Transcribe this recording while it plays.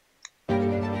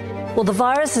Well, the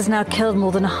virus has now killed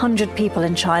more than 100 people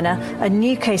in China, and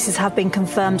new cases have been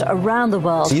confirmed around the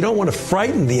world. So you don't want to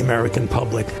frighten the American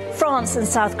public. France and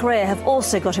South Korea have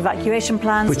also got evacuation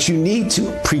plans. But you need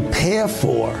to prepare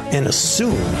for and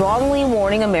assume. Strongly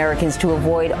warning Americans to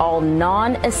avoid all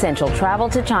non-essential travel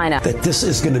to China. That this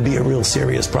is going to be a real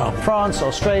serious problem. France,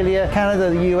 Australia,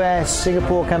 Canada, the US,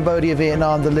 Singapore, Cambodia,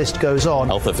 Vietnam, the list goes on.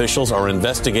 Health officials are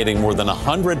investigating more than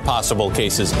 100 possible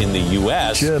cases in the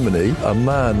U.S. Germany, a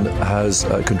man has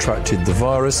contracted the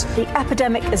virus. The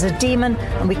epidemic is a demon,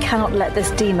 and we cannot let this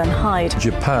demon hide.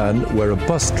 Japan, where a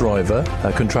bus driver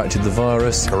contracted the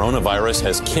virus. Coronavirus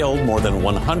has killed more than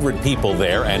 100 people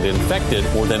there and infected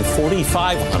more than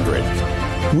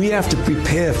 4,500. We have to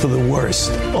prepare for the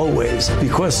worst, always,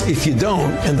 because if you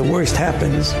don't and the worst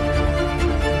happens.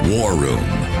 War Room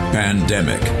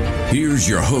Pandemic. Here's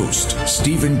your host,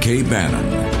 Stephen K. Bannon.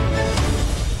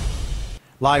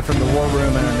 Live from the War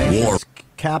Room in our nation's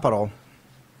capital.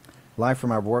 Live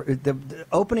from our war. The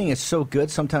opening is so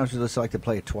good, sometimes we just like to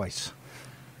play it twice.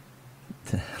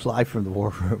 Live from the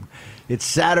War Room. It's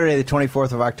Saturday, the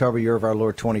 24th of October, year of our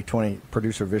Lord 2020.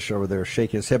 Producer Vish over there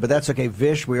shaking his head, but that's okay.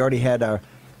 Vish, we already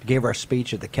gave our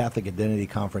speech at the Catholic Identity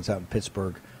Conference out in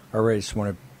Pittsburgh already this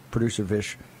morning. Producer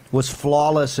Vish was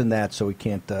flawless in that, so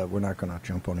we're not going to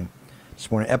jump on him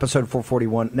this morning. Episode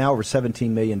 441, now over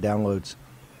 17 million downloads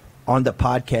on the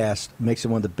podcast. Makes it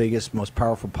one of the biggest, most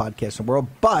powerful podcasts in the world,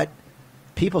 but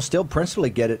people still principally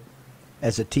get it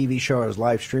as a TV show, as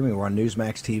live streaming. We're on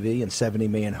Newsmax TV in 70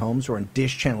 million homes. We're on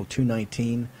Dish Channel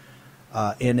 219,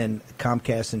 in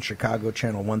Comcast in Chicago,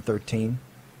 Channel 113.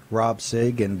 Rob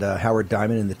Sigg and Howard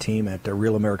Diamond and the team at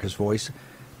Real America's Voice.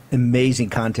 Amazing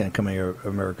content coming out of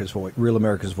America's Voice, Real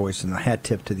America's Voice, and a hat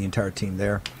tip to the entire team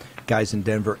there. Guys in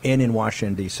Denver and in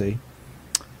Washington, D.C.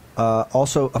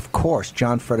 Also, of course,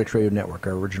 John Frederick's Radio Network,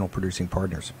 our original producing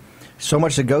partners. So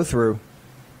much to go through.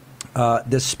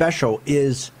 This special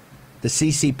is the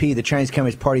CCP, the Chinese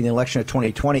Communist Party, in the election of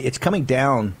 2020. It's coming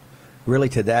down really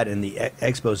to that in the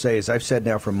expose. As I've said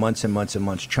now for months and months and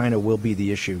months, China will be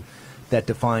the issue that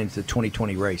defines the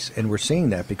 2020 race. And we're seeing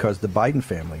that because the Biden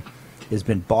family has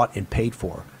been bought and paid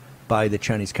for by the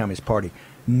Chinese Communist Party.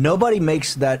 Nobody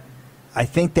makes that, I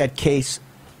think that case,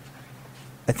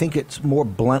 I think it's more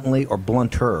bluntly or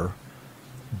blunter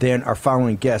than our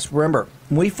following guests. Remember,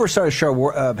 when we first started the show,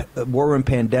 War Room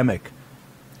Pandemic,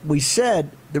 we said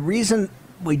the reason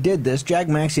we did this, Jack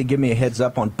Maxey gave me a heads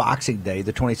up on Boxing Day,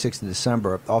 the 26th of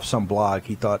December, off some blog.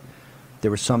 He thought there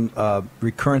was some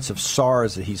recurrence of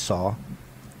SARS that he saw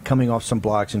coming off some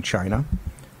blogs in China.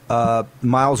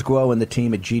 Miles Guo and the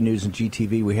team at G News and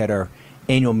GTV, we had our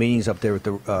annual meetings up there with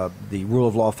the Rule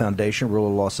of Law Foundation, Rule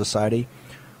of Law Society.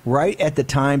 Right at the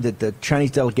time that the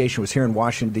Chinese delegation was here in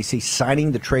Washington, D.C.,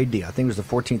 signing the trade deal, I think it was the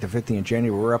 14th or 15th of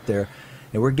January, we're up there,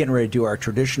 and we're getting ready to do our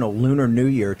traditional Lunar New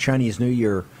Year, Chinese New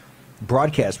Year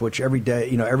broadcast, which every day,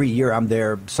 every year I'm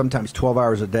there, sometimes 12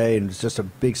 hours a day, and it's just a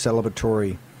big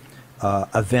celebratory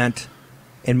event.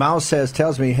 And Miles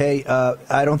tells me, hey,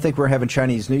 I don't think we're having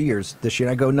Chinese New Year's this year.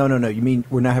 And I go, no, you mean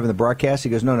we're not having the broadcast? He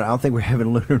goes, no, I don't think we're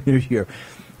having Lunar New Year.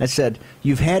 I said,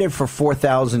 you've had it for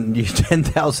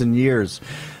 10,000 years.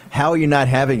 How are you not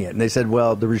having it? And they said,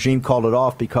 well, the regime called it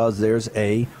off because there's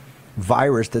a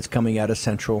virus that's coming out of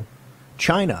central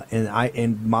China.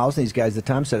 And Miles and these guys at the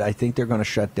time said, I think they're going to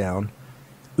shut down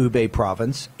Hubei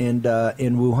province in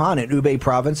Wuhan. And Hubei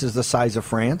province is the size of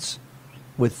France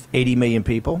with 80 million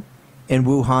people. And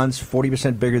Wuhan's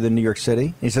 40% bigger than New York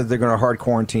City. He said they're going to hard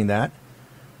quarantine that.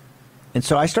 And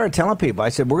so I started telling people, I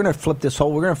said, we're going to flip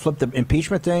the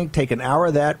impeachment thing, take an hour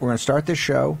of that. We're going to start this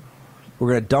show.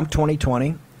 We're going to dump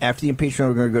 2020. After the impeachment,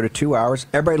 we're going to go to 2 hours.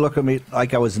 Everybody looked at me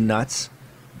like I was nuts.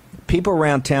 People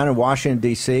around town in Washington,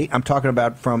 D.C., I'm talking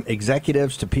about from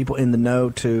executives to people in the know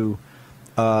to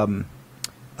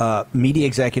media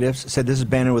executives, said this is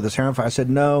Bannon with his hair on fire. I said,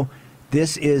 no,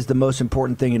 this is the most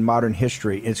important thing in modern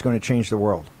history. It's going to change the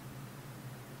world.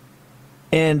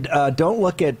 And don't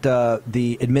look at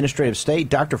the administrative state.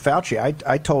 Dr. Fauci,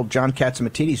 I told John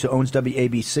Katzimatidis, who owns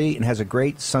WABC and has a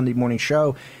great Sunday morning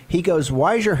show, he goes,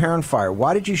 why is your hair on fire?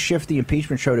 Why did you shift the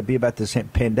impeachment show to be about this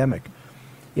pandemic?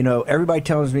 Everybody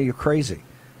tells me you're crazy.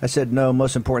 I said, no,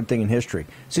 most important thing in history.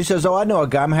 So he says, I know a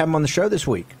guy. I'm having him on the show this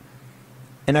week.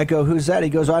 And I go, who's that? He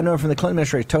goes, I know him from the Clinton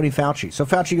administration, Tony Fauci. So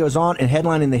Fauci goes on and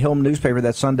headlining the Hill newspaper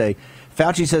that Sunday,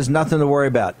 Fauci says nothing to worry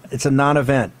about. It's a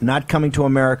non-event, not coming to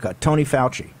America. Tony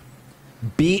Fauci,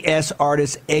 BS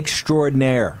artist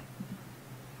extraordinaire.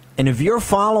 And if you're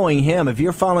following him, if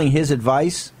you're following his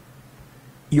advice,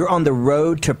 you're on the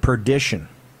road to perdition.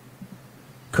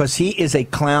 Because he is a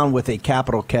clown with a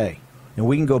capital K. And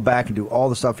we can go back and do all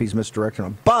the stuff he's misdirected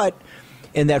on. But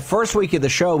In that first week of the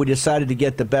show, we decided to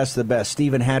get the best of the best.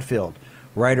 Stephen Hatfield,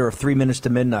 writer of 3 Minutes to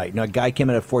Midnight. Now, a guy came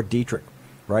in at Fort Detrick,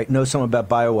 right? Knows something about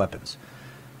bioweapons.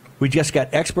 We just got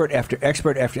expert after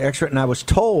expert after expert, and I was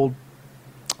told,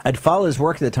 I'd followed his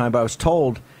work at the time, but I was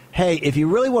told, hey, if you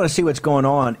really want to see what's going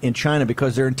on in China,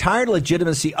 because their entire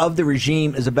legitimacy of the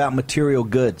regime is about material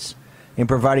goods and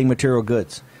providing material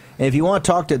goods. And if you want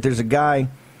to talk to, there's a guy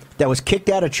that was kicked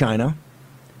out of China.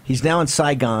 He's now in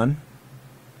Saigon.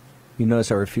 You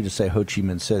notice I refuse to say Ho Chi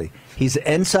Minh City. He's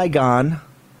in Saigon.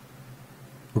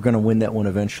 We're going to win that one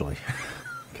eventually.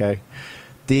 Okay.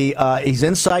 He's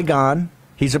in Saigon.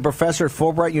 He's a professor at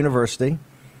Fulbright University.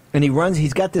 And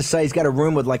he's got this site, he's got a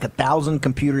room with like 1,000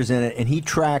 computers in it, and he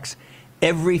tracks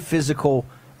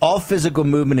all physical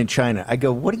movement in China. I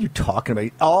go, what are you talking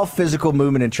about? All physical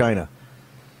movement in China.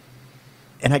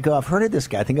 And I go, I've heard of this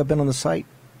guy. I think I've been on the site.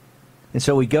 And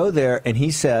so we go there, and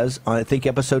he says, on I think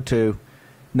episode 2,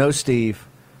 no, Steve,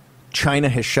 China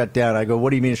has shut down. I go,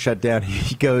 what do you mean it's shut down?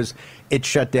 He goes, it's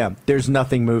shut down. There's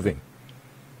nothing moving.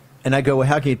 And I go, well,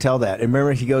 how can you tell that? And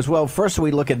remember, he goes, well, first we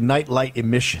look at night light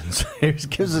emissions.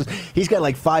 He's got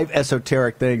like 5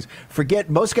 esoteric things.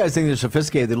 Most guys think they're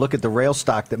sophisticated. They look at the rail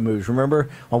stock that moves. Remember,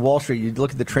 on Wall Street, you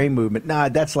look at the train movement. Nah,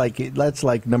 that's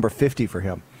like number 50 for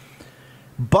him.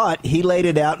 But he laid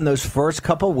it out in those first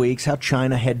couple of weeks how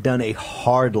China had done a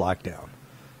hard lockdown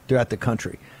throughout the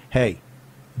country. Hey,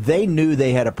 they knew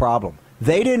they had a problem.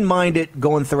 They didn't mind it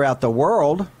going throughout the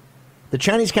world. The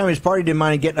Chinese Communist Party didn't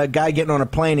mind a guy getting on a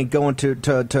plane and going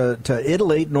to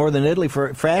Italy, northern Italy,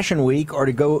 for Fashion Week, or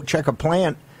to go check a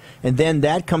plant, and then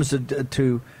that comes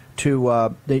to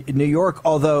New York.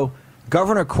 Although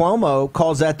Governor Cuomo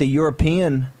calls that the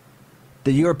European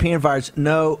virus.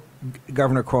 No,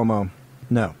 Governor Cuomo,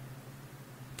 no.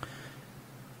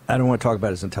 I don't want to talk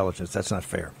about his intelligence. That's not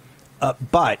fair.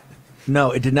 But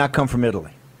no, it did not come from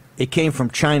Italy. It came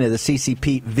from China, the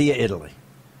CCP, via Italy.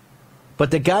 But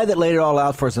the guy that laid it all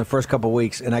out for us in the first couple of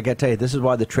weeks, and I got to tell you, this is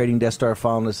why the trading desk started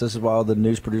following us. This is why all the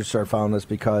news producers started following us,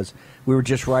 because we were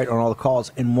just right on all the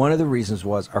calls. And one of the reasons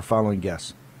was our following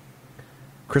guest,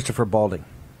 Christopher Balding.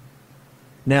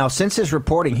 Now, since his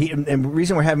reporting, and the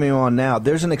reason we're having him on now,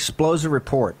 there's an explosive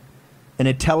report, an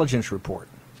intelligence report,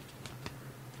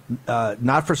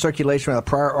 not for circulation without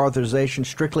prior authorization,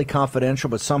 strictly confidential,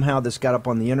 but somehow this got up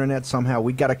on the internet. Somehow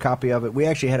we got a copy of it. We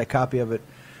actually had a copy of it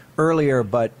earlier,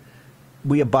 but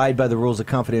we abide by the rules of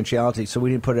confidentiality, so we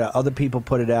didn't put it out. Other people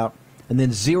put it out. And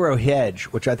then Zero Hedge,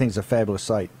 which I think is a fabulous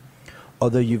site.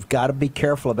 Although you've got to be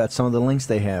careful about some of the links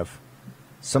they have.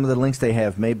 Some of the links they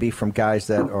have may be from guys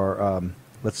that are,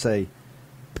 let's say,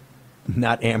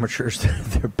 not amateurs.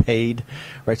 They're paid,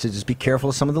 right? So just be careful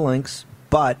of some of the links.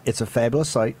 But it's a fabulous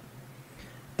site.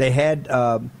 They had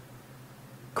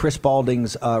Chris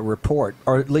Balding's report,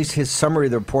 or at least his summary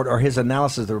of the report, or his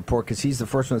analysis of the report, because he's the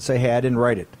first one to say, hey, I didn't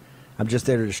write it. I'm just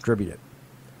there to distribute it.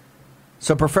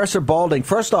 So, Professor Balding,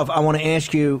 first off, I want to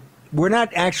ask you, we're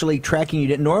not actually tracking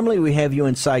you. Normally we have you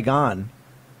in Saigon,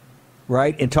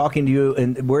 right, and talking to you,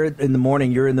 and we're in the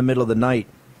morning, you're in the middle of the night.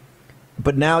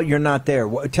 But now you're not there.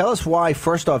 Tell us why,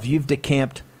 first off, you've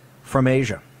decamped from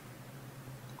Asia.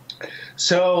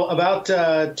 So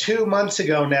about 2 months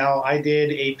ago now, I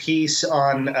did a piece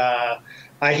on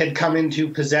I had come into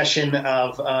possession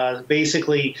of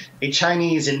basically a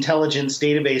Chinese intelligence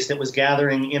database that was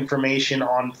gathering information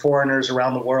on foreigners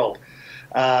around the world.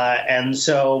 And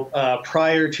so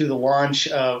prior to the launch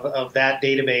of that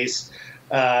database,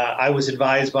 I was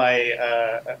advised by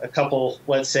a couple,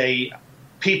 let's say,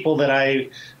 people that I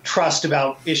trust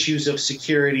about issues of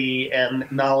security and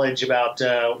knowledge about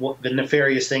the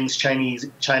nefarious things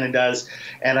China does.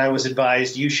 And I was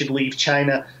advised you should leave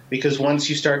China, because once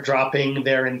you start dropping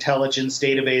their intelligence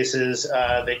databases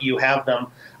that you have them,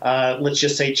 let's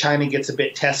just say China gets a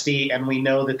bit testy, and we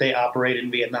know that they operate in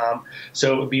Vietnam.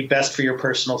 So it would be best for your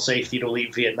personal safety to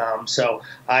leave Vietnam. So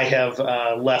I have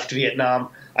left Vietnam.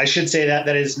 I should say that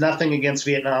is nothing against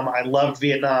Vietnam. I loved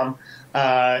Vietnam.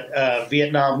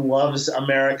 Vietnam loves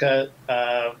America.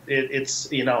 It's,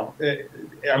 you know,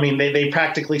 I mean, they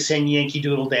practically sing Yankee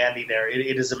Doodle Dandy there.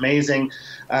 It is amazing.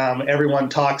 Everyone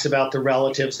talks about the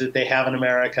relatives that they have in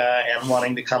America and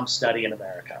wanting to come study in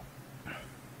America.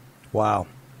 Wow.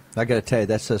 I got to tell you,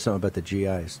 that says something about the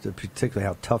GIs, particularly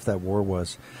how tough that war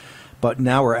was. But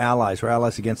now we're allies. We're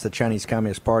allies against the Chinese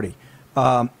Communist Party.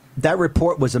 That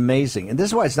report was amazing. And this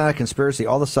is why it's not a conspiracy.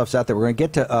 All the stuff's out there. We're going to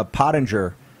get to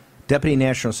Pottinger, Deputy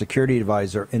National Security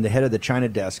Advisor and the head of the China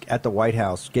desk at the White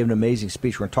House, gave an amazing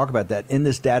speech. We're going to talk about that in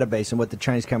this database and what the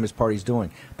Chinese Communist Party is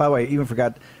doing. By the way, I even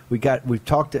forgot, we got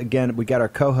our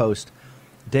co-host,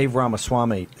 Dave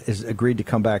Ramaswamy, has agreed to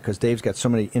come back because Dave's got so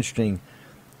many interesting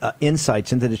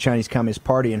insights into the Chinese Communist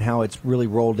Party and how it's really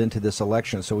rolled into this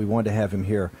election. So we wanted to have him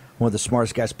here, one of the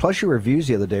smartest guys. Plus, your reviews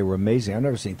the other day were amazing. I've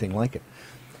never seen anything like it.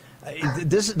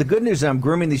 The good news is I'm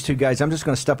grooming these two guys. I'm just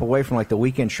going to step away from like the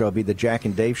weekend show, be the Jack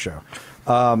and Dave show.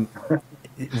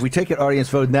 If we take an audience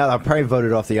vote now, I'll probably vote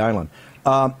it off the island.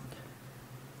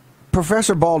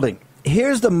 Professor Balding,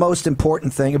 here's the most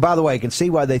important thing. And by the way, I can see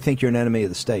why they think you're an enemy of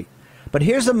the state. But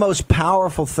here's the most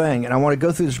powerful thing, and I want to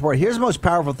go through this report. Here's the most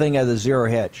powerful thing out of the zero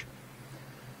hedge.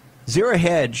 Zero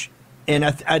hedge, and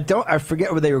I forget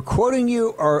whether they were quoting you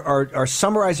or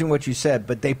summarizing what you said,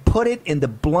 but they put it in the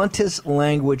bluntest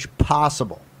language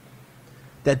possible.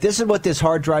 That this is what this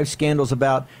hard drive scandal is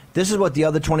about. This is what the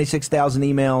other 26,000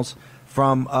 emails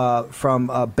from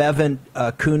Bevan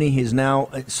Cooney. He's now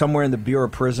somewhere in the Bureau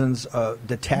of Prisons,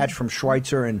 detached from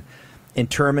Schweitzer and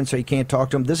internment, so you can't talk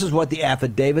to him. This is what the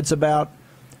affidavit's about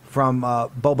from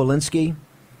Bobulinski.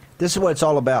 This is what it's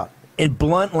all about. In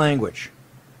blunt language,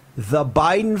 the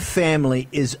Biden family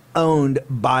is owned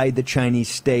by the Chinese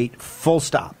state, full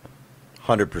stop.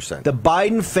 100%. The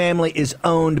Biden family is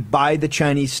owned by the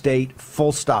Chinese state,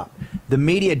 full stop. The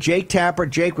media, Jake Tapper,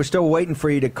 Jake, we're still waiting for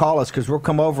you to call us because we'll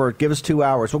come over, give us 2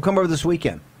 hours. We'll come over this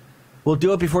weekend. We'll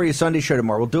do it before your Sunday show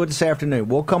tomorrow. We'll do it this afternoon.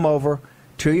 We'll come over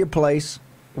to your place.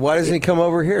 Why doesn't he come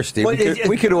over here, Steve?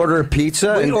 We could order a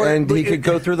pizza and he could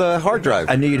go through the hard drive.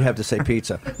 I knew you'd have to say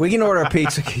pizza. We can order a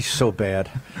pizza. He's so bad.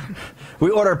 We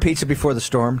order a pizza before the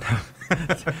storm.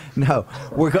 No.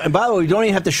 And by the way, we don't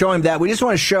even have to show him that. We just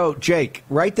want to show, Jake,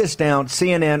 write this down.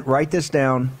 CNN, write this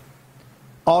down.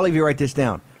 All of you write this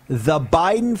down. The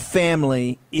Biden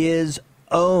family is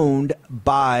owned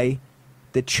by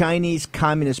the Chinese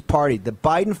Communist Party. The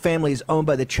Biden family is owned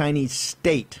by the Chinese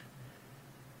state.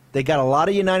 They got a lot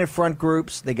of United Front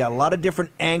groups. They got a lot of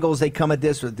different angles they come at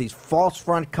this with these false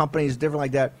front companies, different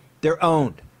like that. They're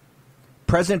owned.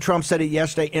 President Trump said it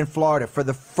yesterday in Florida. For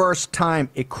the first time,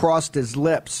 it crossed his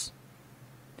lips.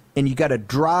 And you got to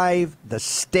drive the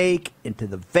stake into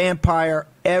the vampire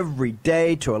every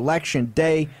day to election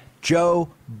day. Joe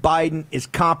Biden is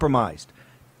compromised.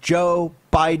 Joe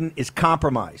Biden is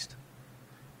compromised.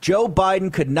 Joe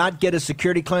Biden could not get a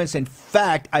security clearance. In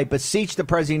fact, I beseech the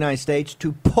President of the United States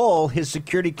to pull his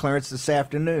security clearance this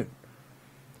afternoon.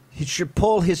 He should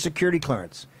pull his security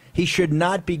clearance. He should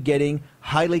not be getting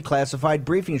highly classified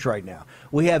briefings right now.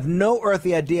 We have no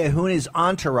earthly idea who in his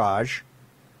entourage,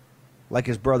 like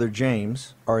his brother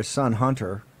James or his son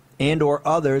Hunter, and or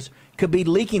others, could be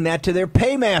leaking that to their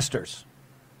paymasters.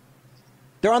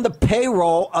 They're on the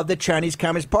payroll of the Chinese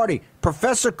Communist Party.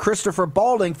 Professor Christopher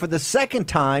Balding, for the second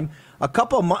time, a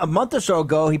month or so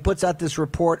ago, he puts out this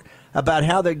report about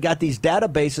how they got these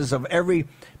databases of every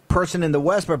person in the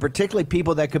West, but particularly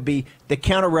people that could be the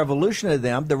counter-revolution to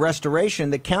them, the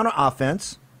restoration, the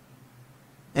counter-offense.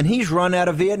 And he's run out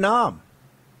of Vietnam.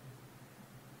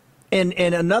 And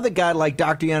another guy like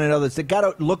Dr. Yan and others, they got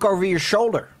to look over your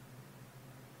shoulder.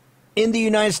 In the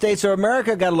United States of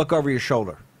America, got to look over your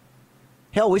shoulder.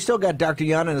 Hell, we still got Dr.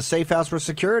 Yan in a safe house for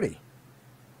security.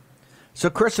 So,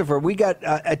 Christopher, we got,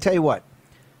 I tell you what,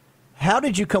 how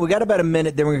did you come? We got about a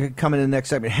minute, then we're going to come in the next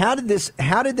segment. How did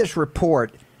this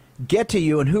report get to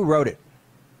you, and who wrote it?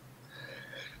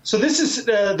 So this is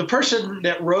the person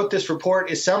that wrote this report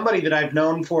is somebody that I've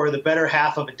known for the better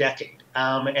half of a decade.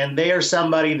 And they are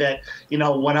somebody that, you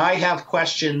know, when I have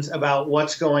questions about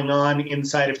what's going on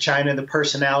inside of China, the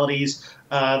personalities,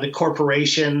 the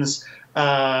corporations,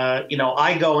 you know,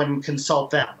 I go and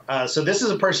consult them. So this is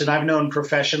a person I've known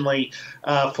professionally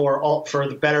for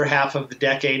the better half of the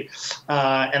decade,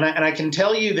 and I can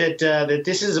tell you that that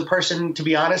this is a person, to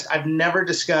be honest, I've never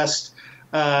discussed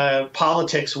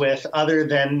politics with, other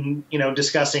than, you know,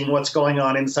 discussing what's going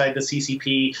on inside the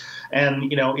CCP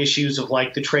and, you know, issues of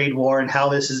like the trade war and how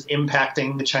this is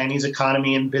impacting the Chinese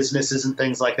economy and businesses and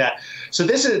things like that. So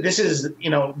this is you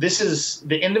know, this is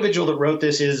the individual that wrote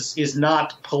this is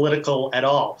not political at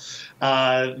all.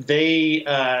 They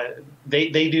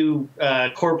do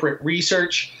corporate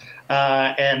research.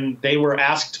 And they were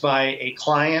asked by a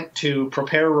client to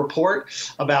prepare a report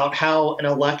about how an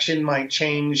election might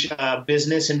change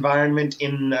business environment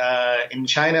in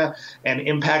China and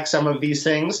impact some of these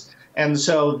things. And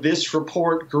so this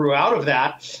report grew out of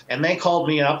that, and they called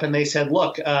me up and they said,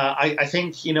 look, I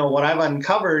think, you know, what I've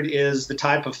uncovered is the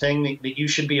type of thing that you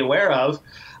should be aware of.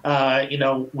 You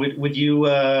know, would you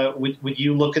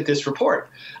look at this report?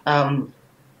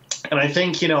 And I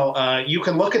think, you know, you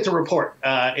can look at the report.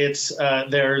 It's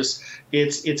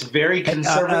very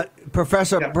conservative.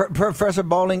 Professor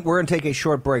Balding, we're going to take a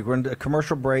short break. We're going to do a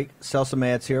commercial break, sell some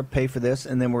ads here, pay for this,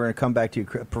 and then we're going to come back to you.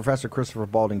 Professor Christopher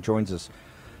Balding joins us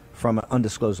from an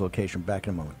undisclosed location. Back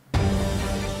in a moment.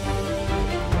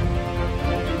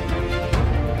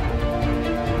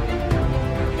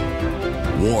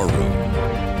 War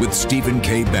Room with Stephen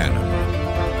K.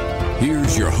 Bannon.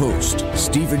 Here's your host,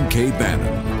 Stephen K.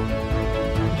 Bannon.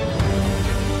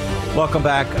 Welcome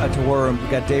back to War Room.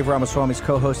 We've got Dave Ramaswamy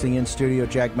co-hosting in studio,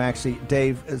 Jack Maxey.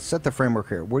 Dave, set the framework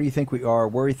here. Where do you think we are?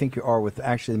 Where do you think you are with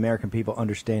actually the American people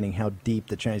understanding how deep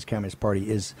the Chinese Communist Party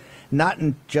is, not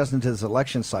just into this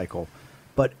election cycle,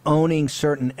 but owning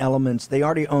certain elements? They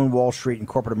already own Wall Street and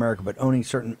corporate America, but owning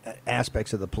certain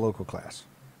aspects of the political class.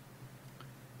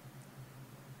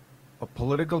 A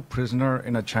political prisoner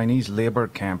in a Chinese labor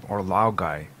camp or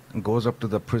Laogai goes up to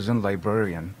the prison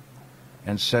librarian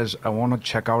and says, I want to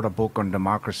check out a book on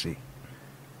democracy.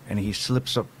 And he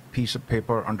slips a piece of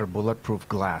paper under bulletproof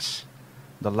glass.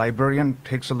 The librarian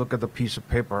takes a look at the piece of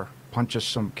paper, punches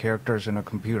some characters in a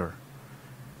computer,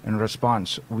 and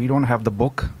responds, we don't have the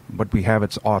book, but we have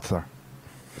its author.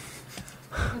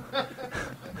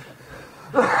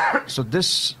 So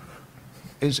this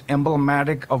is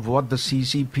emblematic of what the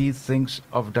CCP thinks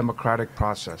of democratic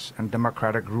process and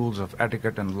democratic rules of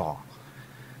etiquette and law.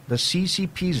 The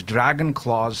CCP's dragon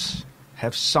claws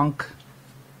have sunk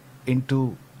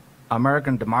into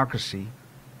American democracy,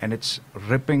 and it's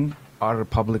ripping our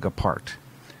republic apart.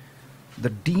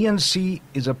 The DNC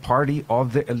is a party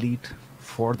of the elite,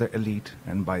 for the elite,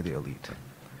 and by the elite.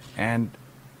 And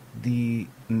the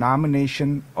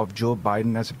nomination of Joe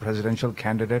Biden as a presidential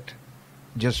candidate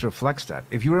just reflects that.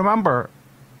 If you remember,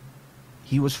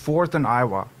 he was 4th in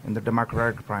Iowa in the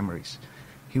Democratic primaries.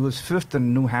 He was 5th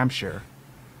in New Hampshire.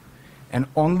 And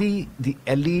only the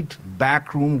elite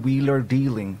backroom wheeler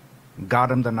dealing got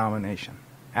him the nomination.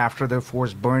 After they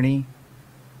forced Bernie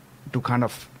to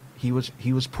he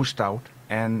was pushed out,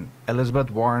 and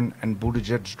Elizabeth Warren and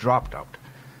Buttigieg dropped out.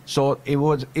 So it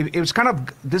was kind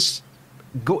of this.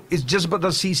 It's just about the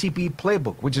CCP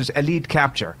playbook, which is elite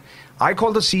capture. I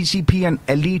call the CCP an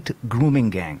elite grooming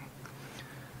gang.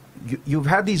 You've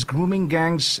had these grooming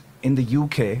gangs in the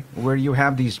UK where you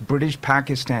have these British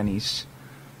Pakistanis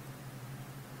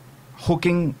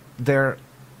hooking their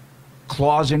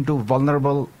claws into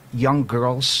vulnerable young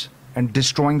girls and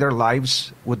destroying their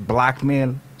lives with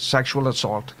blackmail, sexual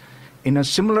assault. In a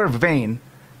similar vein,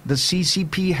 the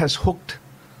CCP has hooked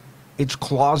its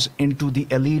claws into the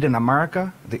elite in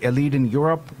America, the elite in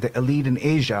Europe, the elite in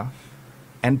Asia,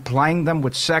 and plying them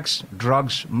with sex,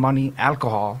 drugs, money,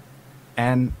 alcohol,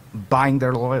 and buying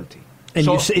their loyalty. And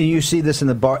you see this in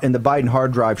the Biden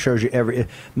hard drive, shows you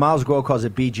Miles Guo calls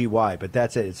it BGY, but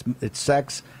that's it. It's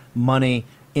sex, money,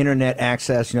 internet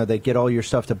access. They get all your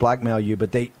stuff to blackmail you,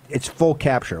 but it's full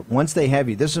capture. Once they have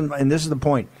you, this is the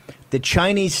point. The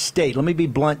Chinese state, let me be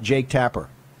blunt, Jake Tapper,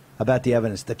 about the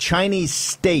evidence. The Chinese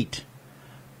state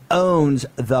owns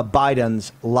the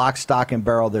Bidens lock, stock, and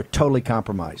barrel. They're totally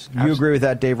compromised. You agree with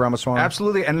that, Dave Ramaswamy?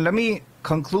 Absolutely. And let me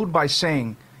conclude by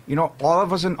saying, all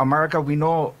of us in America, we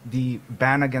know the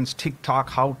ban against TikTok,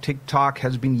 how TikTok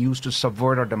has been used to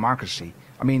subvert our democracy.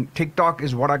 I mean, TikTok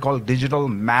is what I call digital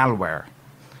malware.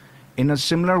 In a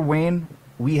similar vein,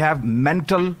 we have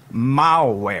mental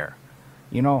malware.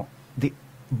 The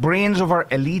brains of our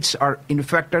elites are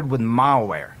infected with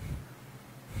malware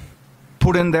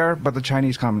put in there by the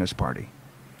Chinese Communist Party.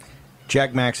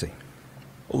 Jack Maxey.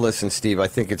 Well, listen, Steve, I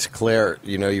think it's clear,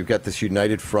 you've got this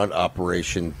United Front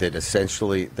operation that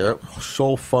essentially their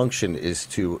sole function is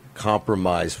to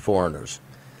compromise foreigners.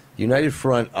 United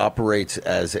Front operates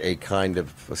as a kind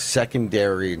of a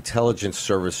secondary intelligence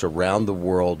service around the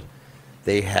world.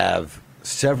 They have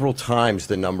several times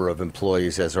the number of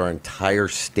employees as our entire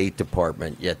State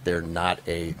Department, yet they're not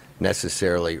a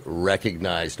necessarily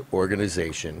recognized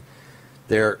organization.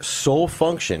 Their sole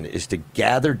function is to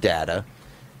gather data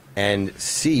and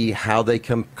see how they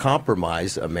can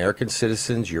compromise American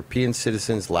citizens, European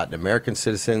citizens, Latin American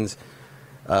citizens.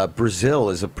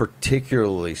 Brazil is a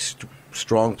particularly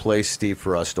strong place, Steve,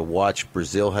 for us to watch.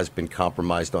 Brazil has been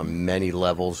compromised on many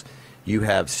levels. You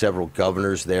have several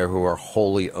governors there who are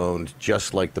wholly owned,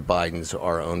 just like the Bidens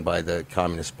are owned by the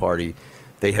Communist Party.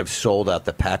 They have sold out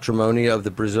the patrimony of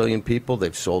the Brazilian people.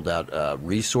 They've sold out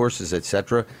resources,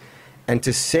 etc. And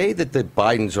to say that the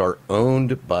Bidens are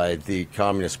owned by the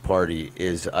Communist Party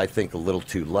is, I think, a little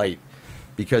too light,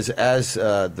 because as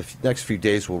the next few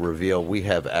days will reveal, we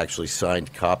have actually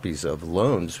signed copies of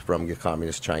loans from the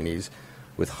Communist Chinese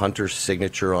with Hunter's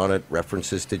signature on it,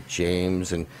 references to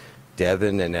James and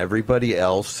Devin and everybody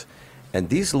else. And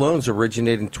these loans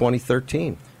originated in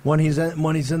 2013. When he's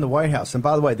in the White House. And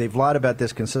by the way, they've lied about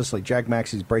this consistently. Jack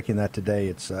Maxey's breaking that today.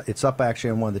 It's up actually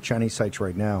on one of the Chinese sites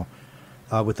right now.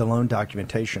 with the loan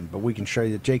documentation. But we can show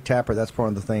you that Jake Tapper, that's one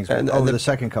of the things And over the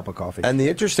second cup of coffee. And the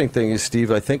interesting thing is,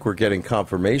 Steve, I think we're getting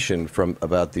confirmation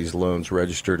about these loans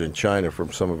registered in China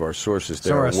from some of our sources.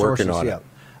 They're working on it.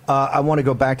 I want to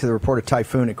go back to the report of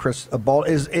Typhoon and Chris Bald.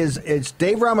 Is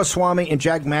Dave Ramaswamy and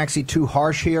Jack Maxey too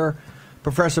harsh here,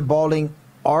 Professor Balding?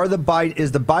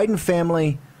 Is the Biden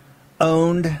family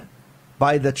owned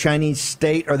by the Chinese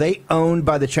state? Are they owned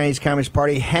by the Chinese Communist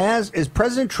Party? Is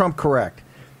President Trump correct?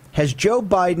 Has Joe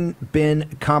Biden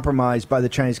been compromised by the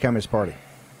Chinese Communist Party?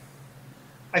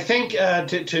 I think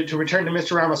to return to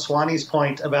Mr. Ramaswamy's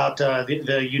point about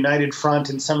the United Front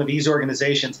and some of these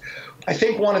organizations, I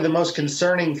think one of the most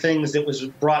concerning things that was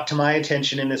brought to my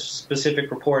attention in this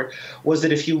specific report was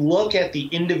that if you look at the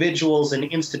individuals and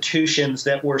institutions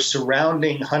that were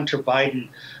surrounding Hunter Biden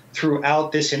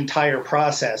throughout this entire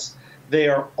process, they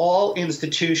are all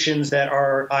institutions that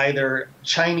are either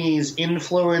Chinese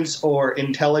influence or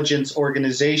intelligence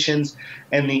organizations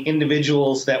and the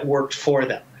individuals that worked for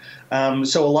them.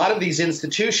 So a lot of these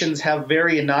institutions have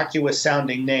very innocuous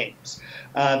sounding names.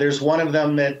 There's one of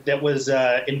them that was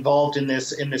involved in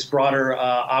this broader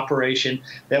operation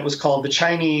that was called the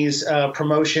Chinese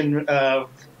Promotion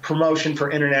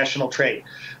for International Trade.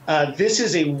 This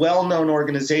is a well-known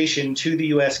organization to the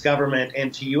U.S. government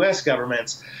and to U.S.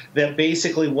 governments that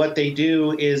basically what they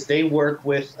do is they work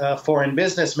with foreign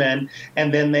businessmen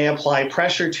and then they apply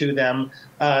pressure to them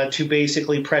to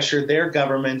basically pressure their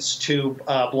governments to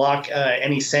block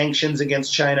any sanctions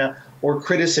against China or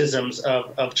criticisms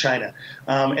of China.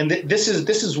 And this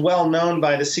is well known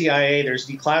by the CIA. There's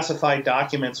declassified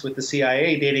documents with the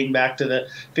CIA dating back to the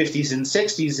 50s and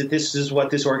 60s that this is what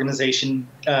this organization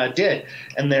did.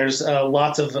 And there's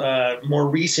lots of more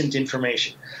recent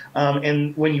information.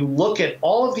 And when you look at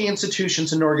all of the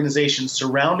institutions and organizations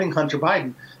surrounding Hunter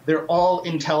Biden, they're all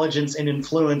intelligence and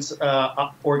influence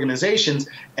organizations.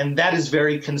 And that is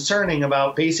very concerning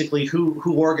about basically who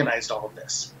organized all of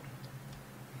this.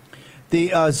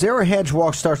 The Zero Hedge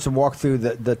walk starts to walk through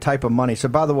the type of money. So,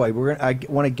 by the way, I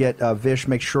want to get Vish,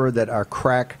 make sure that our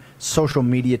crack social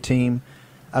media team,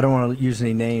 I don't want to use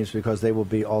any names because they will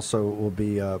be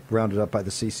rounded up by the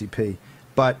CCP.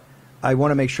 But I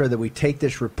want to make sure that we take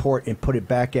this report and put it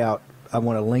back out. I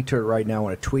want to link to it right now. I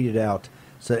want to tweet it out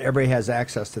so that everybody has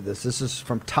access to this. This is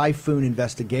from Typhoon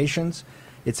Investigations.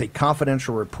 It's a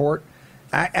confidential report.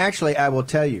 Actually, I will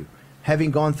tell you,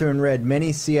 having gone through and read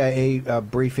many CIA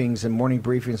briefings and morning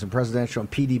briefings and presidential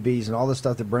and PDBs and all the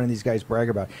stuff that Brennan and these guys brag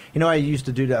about, you know what I used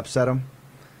to do to upset them?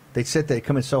 They'd sit there,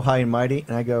 come in so high and mighty,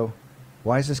 and I go,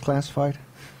 why is this classified?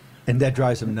 And that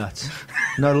drives them nuts.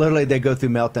 No, literally, they go through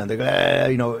meltdown. They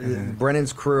go,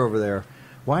 Brennan's crew over there,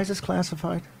 why is this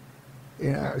classified?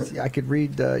 You know, I could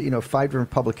read, 5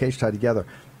 different publications tied together.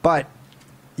 But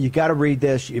you got to read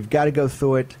this. You've got to go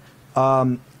through it.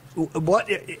 What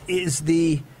is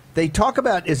they talk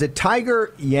about, is it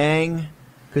Tiger Yang?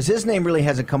 Because his name really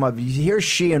hasn't come up. You hear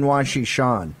Xi and Wan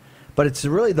Shan, but it's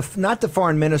really not the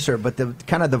foreign minister, but the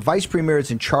kind of the vice premier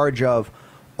is in charge of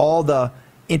all the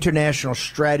international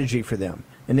strategy for them.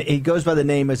 And he goes by the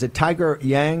name, is it Tiger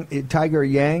Yang? Tiger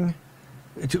Yang?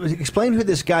 Explain who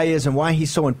this guy is and why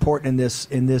he's so important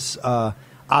in this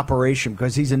operation,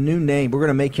 because he's a new name. We're going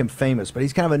to make him famous, but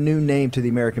he's kind of a new name to the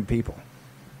American people.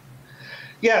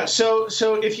 Yeah, so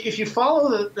if you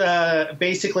follow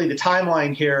basically the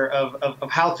timeline here of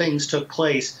how things took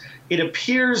place, it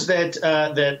appears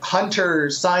that Hunter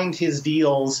signed his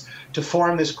deals to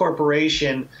form this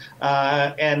corporation,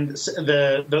 and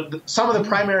some of the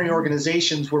primary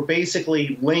organizations were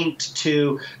basically linked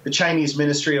to the Chinese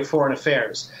Ministry of Foreign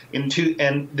Affairs and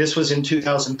this was in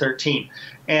 2013.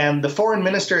 And the foreign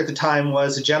minister at the time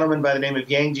was a gentleman by the name of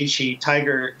Yang Jiechi,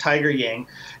 Tiger Yang.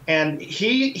 And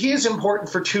he is important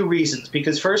for two reasons.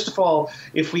 Because first of all,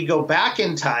 if we go back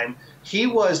in time, he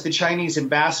was the Chinese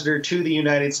ambassador to the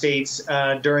United States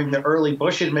during the early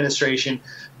Bush administration.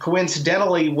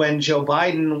 Coincidentally, when Joe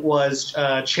Biden was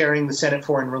chairing the Senate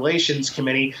Foreign Relations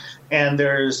Committee, and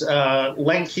there's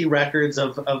lengthy records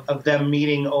of them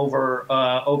meeting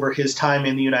over his time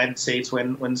in the United States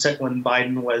when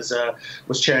Biden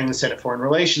was chairing the Senate Foreign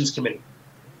Relations Committee.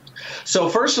 So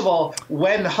first of all,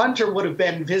 when Hunter would have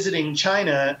been visiting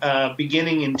China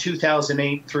beginning in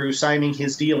 2008 through signing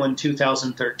his deal in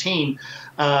 2013,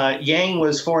 Yang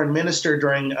was foreign minister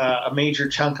during a major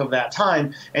chunk of that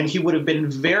time, and he would have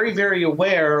been very, very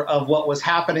aware of what was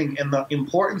happening and the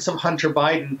importance of Hunter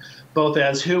Biden, both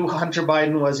as who Hunter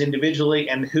Biden was individually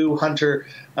and who Hunter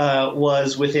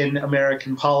was within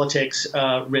American politics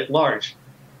writ large.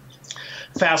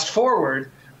 Fast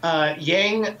forward,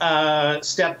 Yang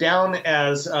stepped down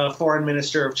as foreign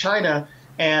minister of China,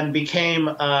 and became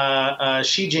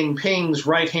Xi Jinping's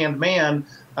right-hand man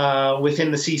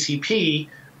within the CCP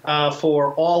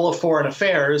for all of foreign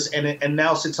affairs, and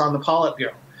now sits on the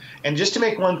Politburo. And just to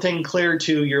make one thing clear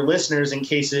to your listeners, in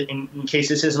case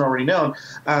this isn't already known,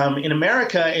 in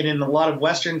America and in a lot of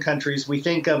Western countries, we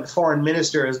think of the foreign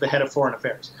minister as the head of foreign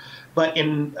affairs. But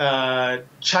in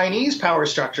Chinese power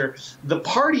structure, the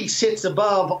party sits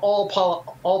above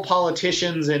all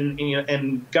politicians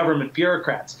and government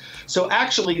bureaucrats. So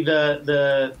actually,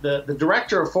 the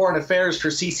director of foreign affairs for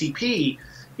CCP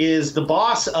is the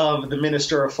boss of the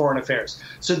Minister of Foreign Affairs.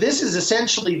 So this is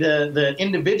essentially the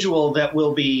individual that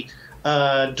will be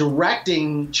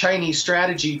directing Chinese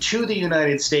strategy to the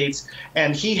United States,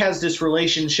 and he has this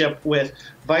relationship with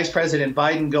Vice President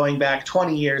Biden going back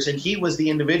 20 years, and he was the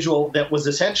individual that was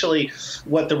essentially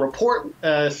what the report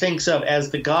thinks of as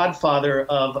the godfather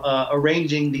of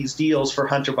arranging these deals for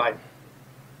Hunter Biden.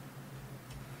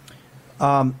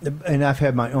 And I've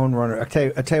had my own runner. I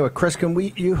tell you what, Chris, can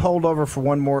you hold over for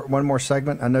one more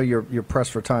segment? I know you're pressed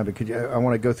for time, but I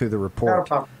want to go through the report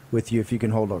with you if you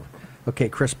can hold over. Okay,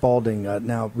 Chris Balding,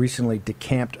 now recently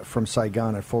decamped from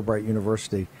Saigon at Fulbright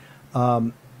University.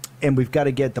 And we've got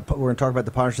to get we're going to talk about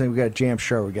the partners thing. We've got a jam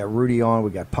show. We got Rudy on.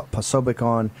 We got Pasobic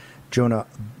on,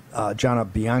 Jana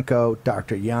Bianco,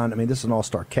 Dr. Yan. I mean, this is an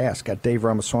all-star cast. Got Dave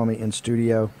Ramaswamy in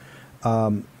studio.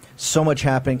 So much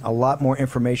happening. A lot more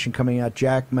information coming out.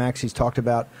 Jack Maxey's talked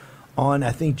about on,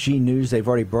 I think, G News. They've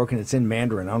already broken. It's in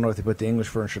Mandarin. I don't know if they put the English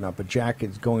version up, but Jack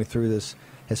is going through this,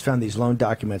 has found these loan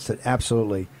documents that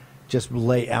absolutely just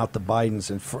lay out the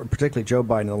Bidens, and particularly Joe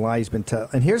Biden, the lie he's been telling.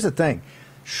 And here's the thing.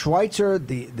 Schweitzer,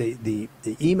 the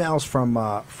emails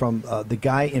from the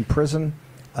guy in prison,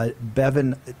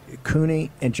 Bevan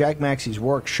Cooney, and Jack Maxey's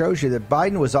work shows you that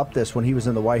Biden was up this when he was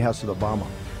in the White House with Obama.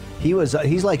 He's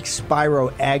like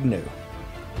Spyro Agnew.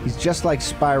 He's just like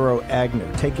Spyro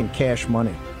Agnew, taking cash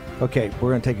money. Okay, we're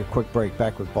going to take a quick break.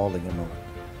 Back with Balding in a moment.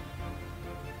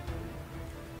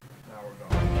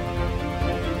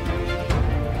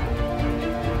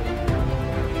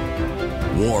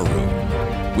 War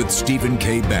Room with Stephen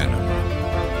K.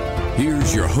 Bannon.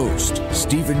 Here's your host,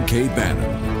 Stephen K.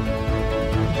 Bannon.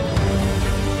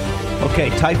 Okay,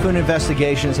 Typhoon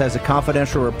Investigations has a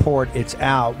confidential report. It's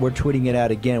out. We're tweeting it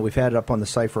out again. We've had it up on the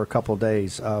site for a couple of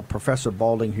days. Professor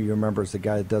Balding, who you remember is the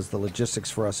guy that does the logistics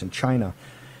for us in China,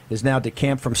 is now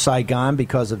decamped from Saigon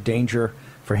because of danger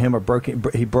for him.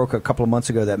 He broke a couple of months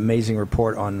ago that amazing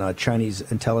report on Chinese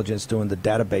intelligence doing the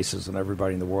databases on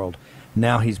everybody in the world.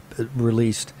 Now he's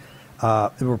released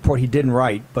the report he didn't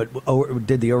write, but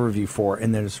did the overview for,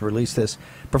 and then it's released this.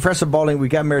 Professor Balding, we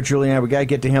got Mayor Giuliani, we got to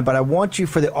get to him, but I want you,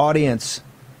 for the audience,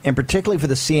 and particularly for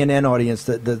the CNN audience,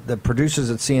 the producers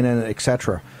at CNN,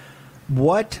 etc.,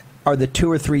 what are the 2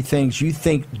 or 3 things you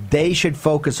think they should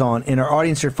focus on, and our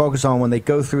audience should focus on when they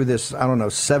go through this,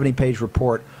 70-page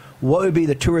report? What would be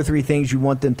the 2 or 3 things you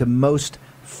want them to most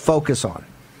focus on?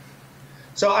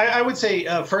 So I would say,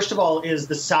 first of all, is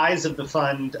the size of the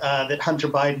fund that Hunter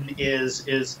Biden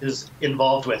is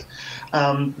involved with.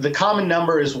 The common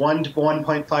number is $1 to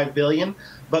 $1.5 billion,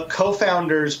 but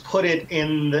co-founders put it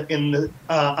in the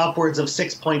upwards of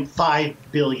 $6.5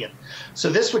 billion. So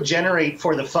this would generate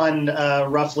for the fund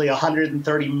roughly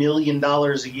 $130 million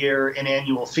a year in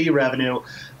annual fee revenue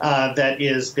that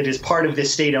is part of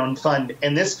this state-owned fund.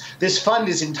 And this fund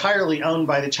is entirely owned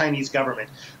by the Chinese government.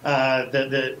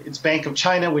 It's Bank of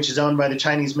China, which is owned by the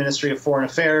Chinese Ministry of Foreign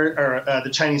Affairs, or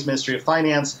the Chinese Ministry of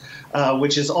Finance,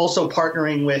 which is also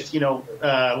partnering with,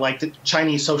 like the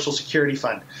Chinese Social Security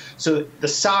Fund. So the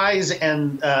size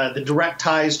and the direct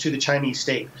ties to the Chinese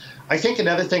state. I think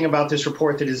another thing about this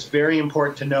report that is very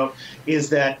important to note is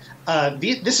that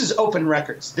this is open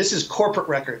records. This is corporate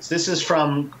records. This is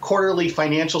from quarterly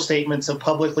financial statements of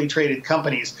publicly traded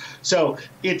companies. So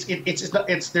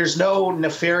there's no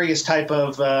nefarious type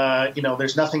of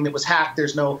there's nothing that was hacked.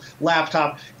 There's no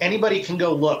laptop. Anybody can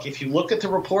go look. If you look at the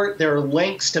report, there are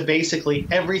links to basically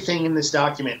everything in this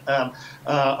document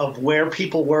of where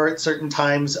people were at certain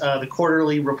times, the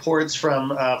quarterly reports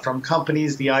from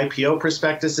companies, the IPO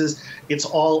prospectuses. It's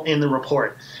all in the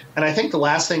report. And I think the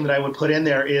last thing that I would put in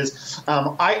there is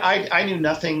I knew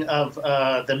nothing of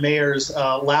the mayor's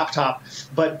laptop,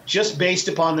 but just based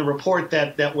upon the report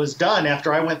that was done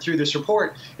after I went through this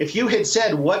report, if you had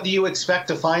said, what do you expect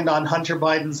to find on Hunter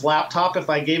Biden's laptop if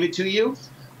I gave it to you,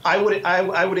 I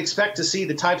would expect to see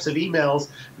the types of emails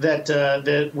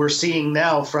that we're seeing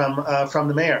now from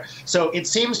the mayor. So it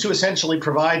seems to essentially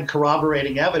provide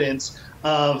corroborating evidence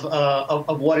of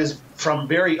what is from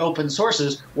very open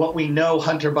sources what we know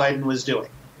Hunter Biden was doing.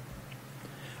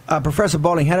 Professor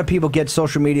Balding, how do people get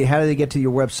social media? How do they get to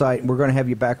your website? We're going to have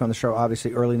you back on the show,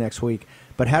 obviously, early next week.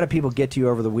 But how do people get to you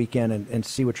over the weekend and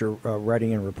see what you're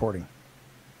writing and reporting?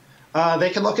 They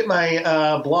can look at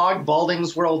my blog,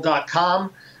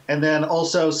 baldingsworld.com, and then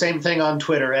also same thing on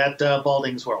Twitter at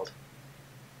baldingsworld.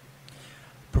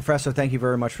 Professor, thank you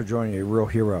very much for joining me. A real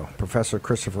hero. Professor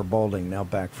Christopher Balding, now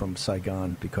back from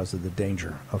Saigon because of the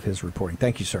danger of his reporting.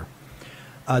 Thank you, sir.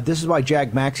 This is why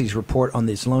Jack Maxey's report on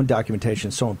this loan documentation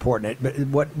is so important.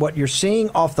 But what you're seeing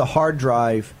off the hard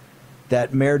drive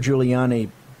that Mayor Giuliani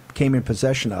came in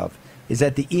possession of is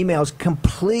that the emails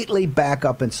completely back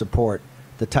up and support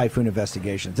the Typhoon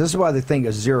investigations. This is why the thing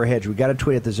is Zero Hedge. We got to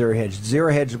tweet at the Zero Hedge.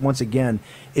 Zero Hedge, once again,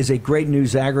 is a great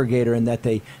news aggregator in that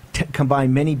they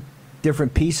combine many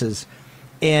different pieces.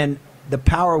 And the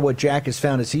power of what Jack has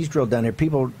found as he's drilled down here,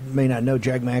 people may not know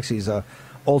Jack Maxey is a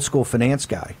old school finance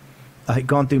guy. He'd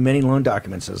gone through many loan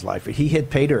documents in his life. He hit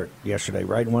pay dirt yesterday,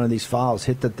 right? In one of these files,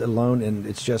 hit the loan, and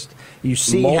it's just, you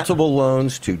see multiple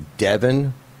loans to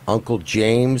Devin, Uncle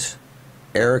James,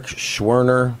 Eric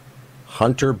Schwerner,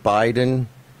 Hunter Biden.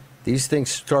 These things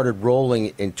started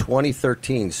rolling in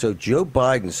 2013. So Joe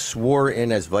Biden swore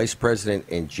in as vice president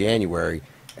in January,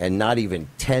 and not even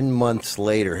 10 months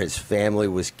later, his family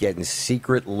was getting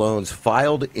secret loans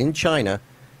filed in China.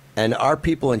 And our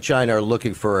people in China are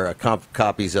looking for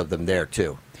copies of them there,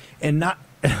 too. And not,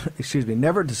 excuse me,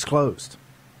 never disclosed.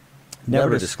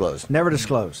 Never disclosed. Never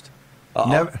disclosed.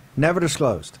 Never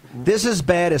disclosed. This is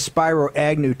bad as Spyro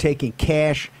Agnew taking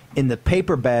cash in the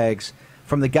paper bags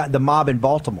from the mob in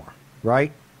Baltimore,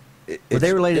 right? Were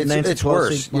they related to Nancy Pelosi? It's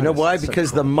worse. You know why?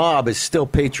 Because the mob is still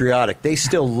patriotic. They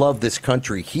still love this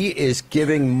country. He is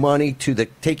giving money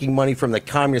taking money from the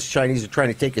communist Chinese who are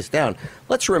trying to take us down.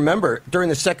 Let's remember, during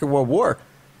the Second World War,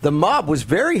 the mob was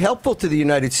very helpful to the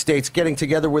United States, getting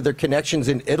together with their connections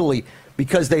in Italy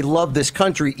because they love this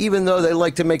country, even though they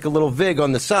like to make a little vig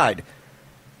on the side.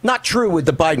 Not true with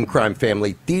the Biden crime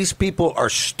family. These people are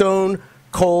stone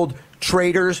cold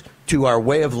traitors to our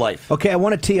way of life. Okay, I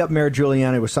want to tee up Mayor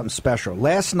Giuliani with something special.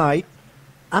 Last night,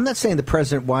 I'm not saying the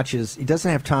president he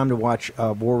doesn't have time to watch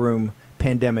War Room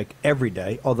Pandemic every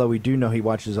day, although we do know he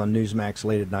watches on Newsmax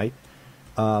late at night,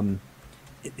 and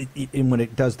when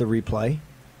it does the replay,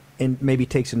 and maybe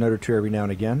takes a note or two every now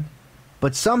and again.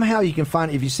 But somehow you can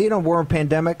find, if you see it on War Room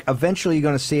Pandemic, eventually you're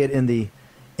going to see it in the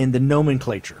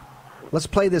nomenclature. Let's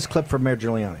play this clip from Mayor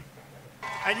Giuliani.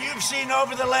 And you've seen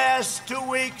over the last 2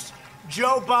 weeks,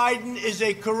 Joe Biden is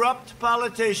a corrupt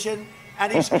politician,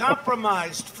 and he's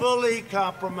compromised, fully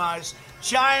compromised.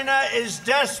 China is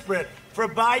desperate for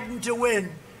Biden to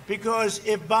win, because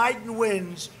if Biden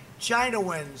wins, China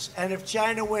wins. And if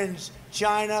China wins,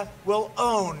 China will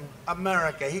own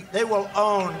America. They will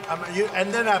own America,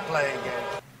 and they're not playing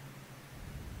games.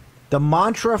 The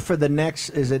mantra for the next,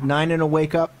 is it 9 and a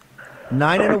wake up?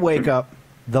 9 and a wake up.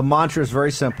 The mantra is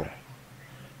very simple.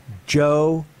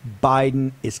 Joe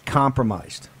Biden is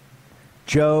compromised.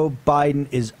 Joe Biden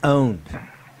is owned.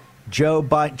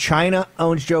 China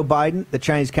owns Joe Biden. The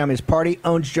Chinese Communist Party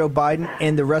owns Joe Biden,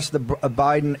 and the rest of the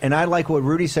Biden. And I like what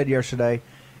Rudy said yesterday.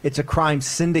 It's a crime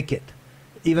syndicate,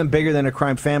 even bigger than a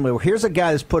crime family. Well, here's a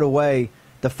guy that's put away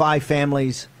the 5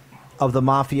 families of the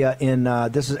mafia in.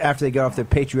 This is after they got off their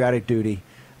patriotic duty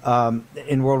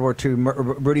in World War II.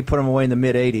 Rudy put them away in the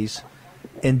mid '80s.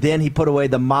 And then he put away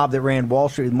the mob that ran Wall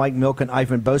Street with Mike Milk and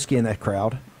Ivan Boesky in that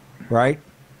crowd, right?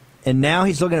 And now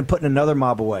he's looking at putting another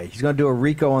mob away. He's going to do a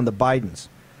RICO on the Bidens.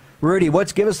 Rudy,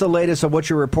 give us the latest of what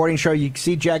your reporting show. You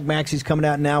see Jack Maxey's coming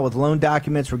out now with loan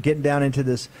documents. We're getting down into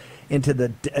the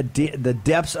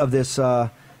depths of this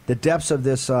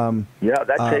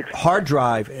hard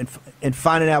drive and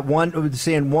finding out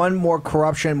seeing one more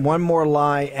corruption, one more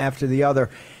lie after the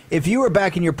other. If you were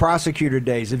back in your prosecutor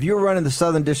days, if you were running the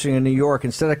Southern District of New York,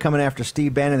 instead of coming after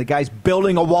Steve Bannon, the guy's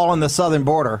building a wall on the southern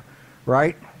border,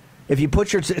 right? If you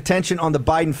put your attention on the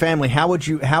Biden family, how would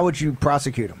you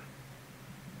prosecute him?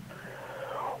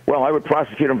 Well, I would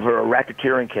prosecute him for a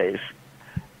racketeering case.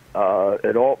 The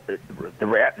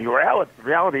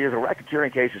reality is a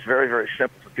racketeering case is very, very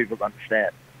simple for people to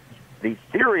understand. The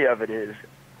theory of it is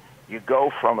you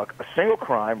go from a single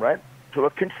crime, right, to a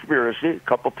conspiracy, a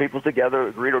couple people together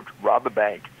agree to rob a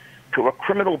bank, to a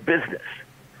criminal business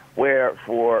where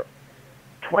for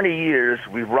 20 years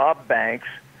we rob banks.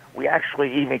 We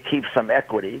actually even keep some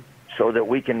equity so that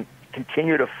we can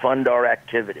continue to fund our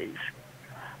activities.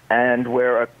 And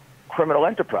we're a criminal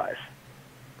enterprise.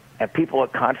 And people are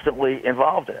constantly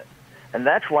involved in it. And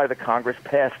that's why the Congress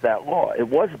passed that law. It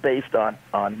was based on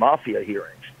mafia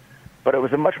hearings, but it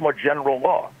was a much more general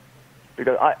law.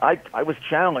 Because I was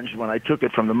challenged when I took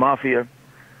it from the mafia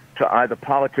to either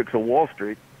politics or Wall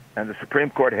Street, and the Supreme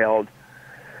Court held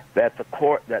that the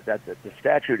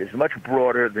statute is much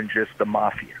broader than just the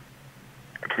mafia.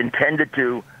 It's intended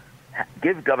to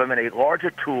give government a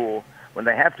larger tool when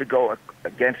they have to go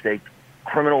against a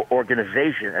criminal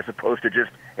organization as opposed to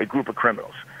just a group of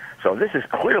criminals. So this is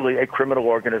clearly a criminal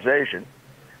organization,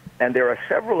 and there are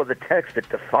several of the texts that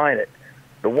define it.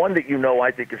 The one that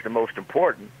I think is the most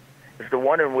important is the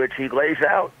one in which he lays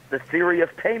out the theory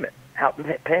of payment, how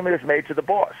payment is made to the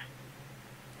boss.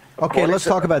 Okay, let's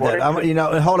talk about that.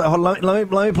 Hold on. Let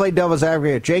me play devil's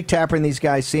advocate. Jake Tapper and these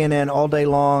guys, CNN all day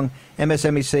long,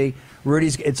 MSNBC.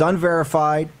 Rudy's. It's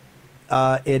unverified.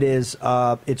 It's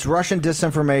Russian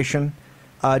disinformation.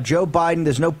 Joe Biden.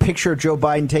 There's no picture of Joe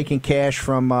Biden taking cash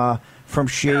from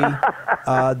Xi.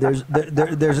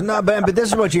 There's not. But this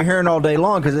is what you're hearing all day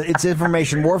long because it's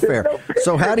information warfare.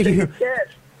 So how do you?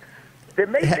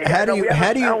 How do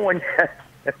you?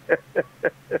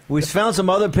 We found some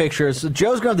other pictures.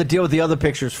 Joe's going to have to deal with the other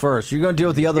pictures first. You're going to deal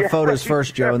with the other photos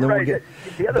first, Joe, and then we'll get.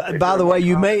 By the way,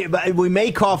 he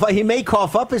may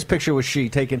cough up his picture with Xi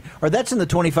taken, or that's in the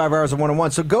 25 hours of 101.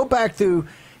 So go back to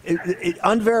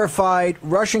unverified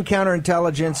Russian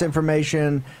counterintelligence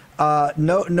information.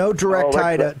 No direct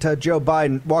tie to Joe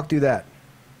Biden. Walk through that.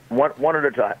 One at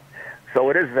a time.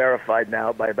 So it is verified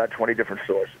now by about 20 different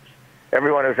sources.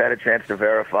 Everyone has had a chance to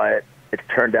verify it. It's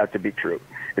turned out to be true.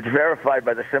 It's verified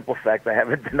by the simple fact I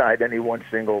haven't denied any one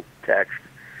single text.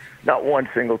 Not one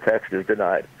single text is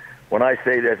denied. When I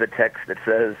say there's a text that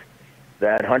says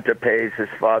that Hunter pays his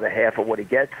father half of what he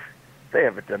gets, they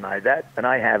haven't denied that, and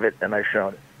I have it, and I've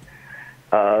shown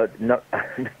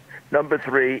it. Number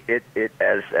three, it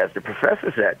as the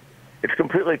professor said, it's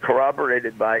completely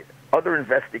corroborated by other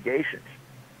investigations.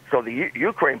 So the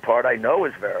Ukraine part I know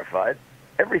is verified.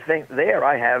 Everything there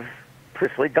I have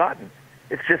personally gotten.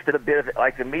 It's just a bit of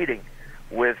like a meeting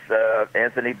with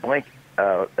Anthony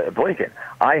Blinken.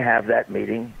 I have that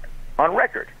meeting on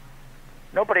record.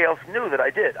 Nobody else knew that I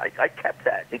did. I kept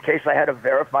that in case I had to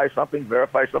verify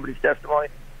somebody's testimony.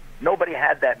 Nobody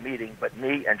had that meeting but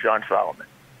me and John Solomon.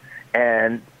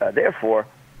 And therefore,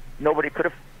 nobody could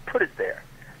have put it there.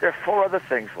 There are 4 other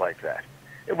things like that.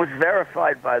 It was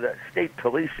verified by the state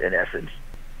police, in essence,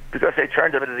 because they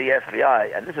turned it to the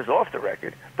FBI, and this is off the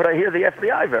record, but I hear the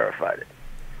FBI verified it.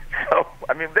 So,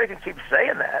 I mean, they can keep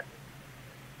saying that,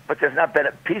 but there's not been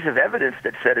a piece of evidence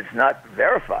that said it's not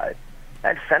verified.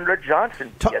 And Senator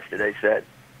Johnson yesterday said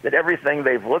that everything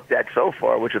they've looked at so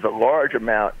far, which is a large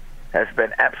amount, has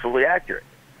been absolutely accurate.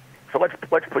 So let's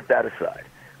put that aside.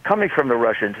 Coming from the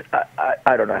Russians,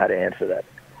 I don't know how to answer that,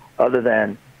 other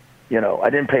than, I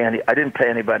didn't pay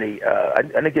anybody. I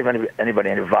didn't give anybody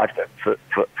any vodka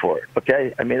for it.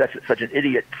 Okay, I mean that's such an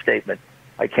idiot statement.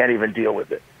 I can't even deal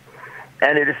with it.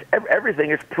 And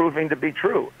everything is proving to be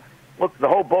true. Look, the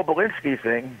whole Bobulinski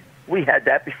thing, we had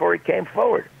that before he came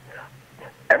forward.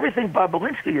 Everything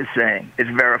Bobulinski is saying is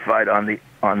verified on the.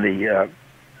 I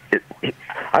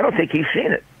don't think he's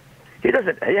seen it. He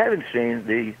doesn't. He hasn't seen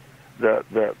the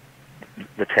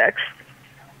text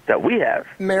that we have.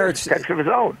 Merritt's text of his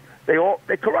own.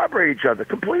 They corroborate each other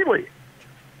completely.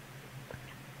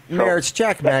 Mayor, it's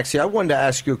Jack Maxey. I wanted to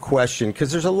ask you a question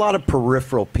because there's a lot of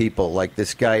peripheral people like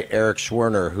this guy Eric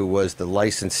Schwerner, who was the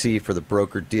licensee for the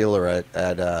broker-dealer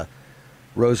at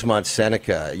Rosemont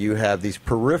Seneca. You have these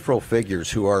peripheral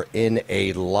figures who are in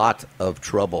a lot of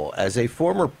trouble. As a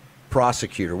former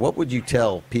prosecutor, what would you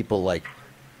tell people like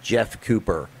Jeff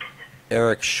Cooper,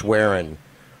 Eric Schwerin,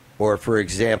 or, for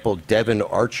example, Devin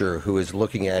Archer, who is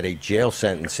looking at a jail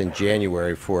sentence in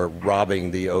January for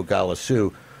robbing the Oglala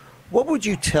Sioux? What would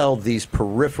you tell these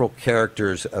peripheral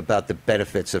characters about the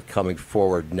benefits of coming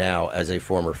forward now as a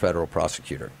former federal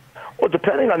prosecutor? Well,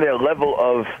 depending on their level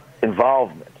of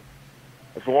involvement,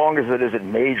 as long as it isn't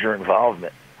major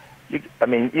involvement, you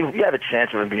have a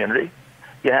chance of immunity.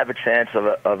 You have a chance of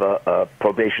a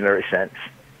probationary sentence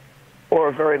or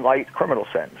a very light criminal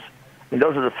sentence. I mean,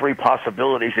 those are the 3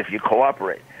 possibilities if you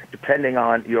cooperate, depending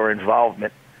on your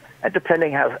involvement and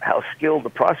depending how skilled the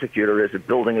prosecutor is at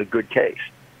building a good case.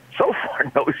 So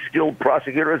far, no skilled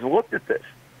prosecutor has looked at this.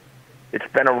 It's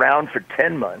been around for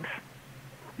 10 months.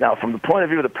 Now, from the point of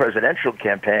view of the presidential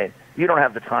campaign, you don't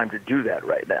have the time to do that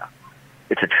right now.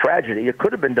 It's a tragedy. It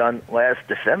could have been done last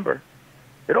December.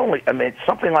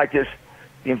 Something like this,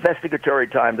 the investigatory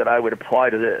time that I would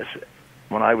apply to this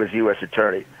when I was U.S.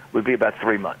 attorney would be about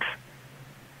 3 months.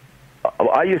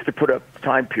 I used to put a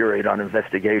time period on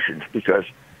investigations because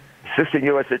assistant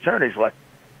U.S. attorneys like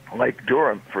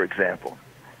Durham, for example,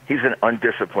 he's an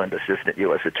undisciplined assistant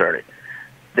U.S. attorney.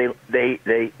 They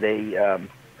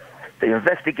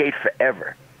investigate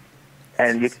forever,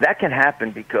 And that can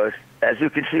happen because, as you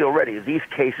can see already, these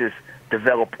cases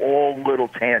develop all little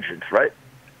tangents, right?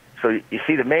 So you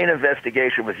see the main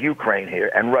investigation with Ukraine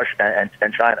here and Russia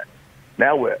and China.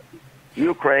 Now we're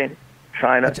Ukraine,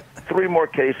 China, 3 more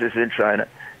cases in China,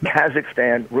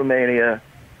 Kazakhstan, Romania.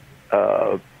 There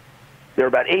are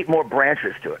about 8 more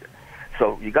branches to it.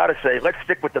 So you got to say, let's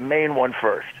stick with the main one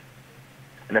first.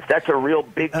 And if that's a real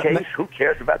big case, who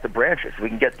cares about the branches? We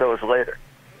can get those later.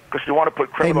 Because you want to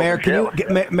put criminals in jail.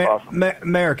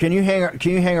 Mayor, can you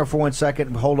hang her for 1 second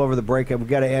and hold over the break? We've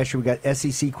got to ask you. We got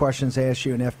SEC questions to ask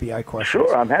you and FBI questions.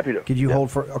 Sure, I'm happy to. Could you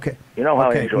hold for? Okay. You know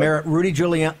how I enjoy Mayor it.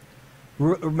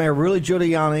 Mayor Rudy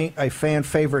Giuliani, a fan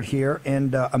favorite here,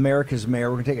 and America's mayor.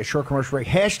 We're going to take a short commercial break.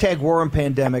 Hashtag War and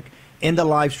Pandemic in the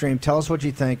live stream. Tell us what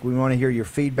you think. We want to hear your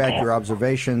feedback, your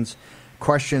observations,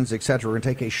 questions, etc. We're going to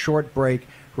take a short break.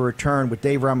 We'll return with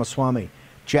Dave Ramaswamy,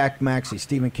 Jack Maxey,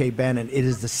 Stephen K. Bannon. It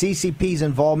is the CCP's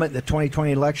involvement in the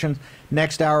 2020 elections.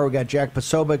 Next hour, we got Jack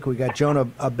Posobiec. We got Jonah,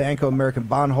 Bank of American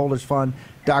Bondholders Fund,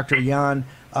 Dr. Yan,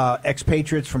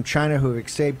 expatriates from China who have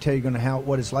escaped. Tell you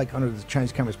what it's like under the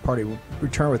Chinese Communist Party. We'll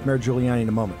return with Mayor Giuliani in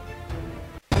a moment.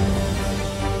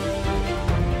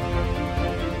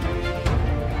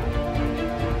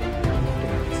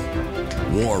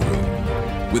 War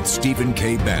Room with Stephen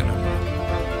K. Bannon.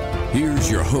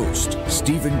 Here's your host,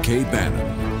 Stephen K.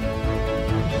 Bannon.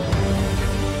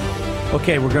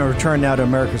 Okay, we're going to return now to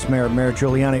America's Mayor, Mayor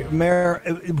Giuliani. Mayor,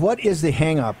 what is the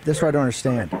hang-up? This is what I don't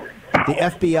understand. The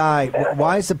FBI,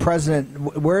 why is the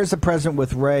president, where is the president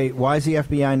with Ray? Why is the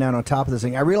FBI not on top of this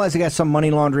thing? I realize they got some money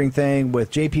laundering thing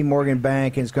with J.P. Morgan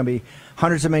Bank, and it's going to be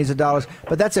hundreds of millions of dollars,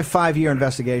 but that's a 5-year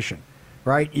investigation,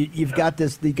 right? You've got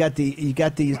this, you got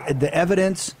the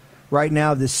evidence right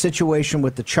now, this situation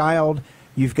with the child.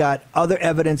 You've got other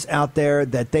evidence out there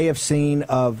that they have seen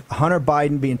of Hunter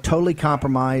Biden being totally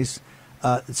compromised,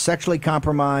 sexually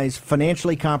compromised,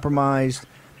 financially compromised,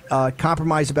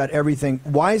 compromised about everything.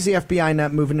 Why is the FBI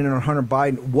not moving in on Hunter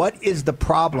Biden? What is the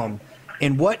problem,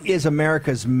 and what is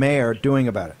America's mayor doing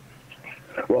about it?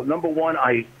 Well, number one,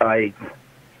 I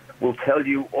will tell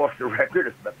you off the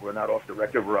record. If we're not off the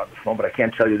record, we're on the phone, but I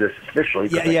can't tell you this officially.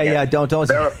 Yeah. Don't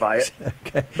verify it.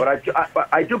 Okay. But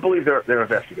I do believe they're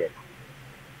investigating.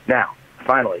 Now,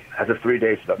 finally, as of 3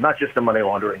 days ago, not just the money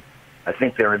laundering, I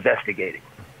think they're investigating.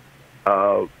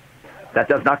 That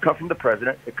does not come from the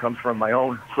president. It comes from my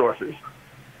own sources.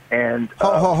 And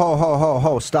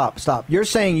Stop. You're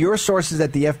saying your sources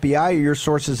at the FBI or your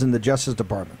sources in the Justice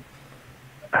Department?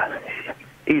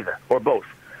 Either or both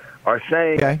are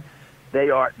saying they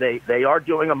are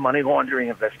doing a money laundering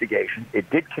investigation. It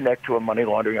did connect to a money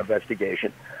laundering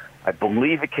investigation. I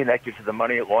believe it connected to the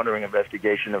money laundering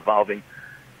investigation involving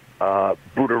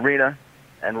Butarina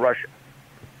and Russia.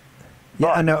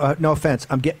 Yeah, no offense.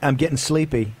 I'm getting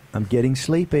sleepy. I'm getting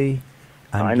sleepy.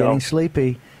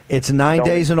 It's 9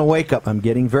 days in a wake up. I'm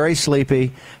getting very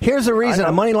sleepy. Here's the reason: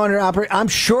 a money laundering operation. I'm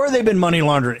sure they've been money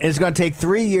laundering. It's going to take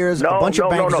 3 years. A bunch of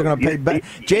bankers are going to pay.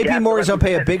 J.P. Morgan's going to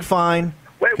pay a big fine.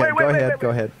 Wait. Go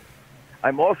ahead.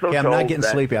 I'm also I'm not getting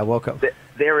sleepy. I woke up.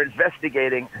 They're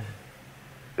investigating.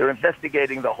 They're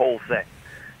investigating the whole thing.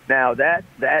 Now that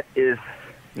is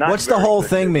not. What's the whole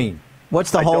thing mean?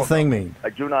 What's the whole thing mean? I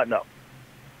do not know,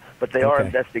 but they are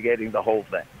investigating the whole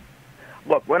thing.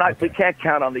 Look, we can't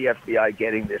count on the FBI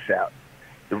getting this out.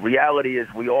 The reality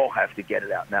is we all have to get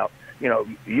it out. Now,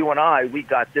 you and I, we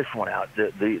got this one out,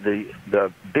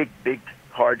 the big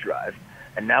hard drive,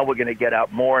 and now we're going to get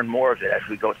out more and more of it as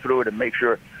we go through it and make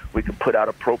sure we can put out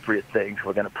appropriate things.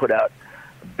 We're going to put out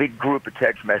a big group of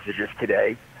text messages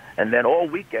today, and then all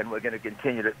weekend we're going to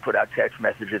continue to put out text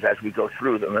messages as we go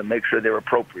through them and make sure they're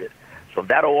appropriate. So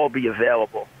that'll all be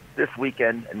available this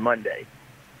weekend and Monday.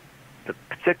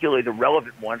 Particularly the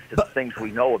relevant ones to the things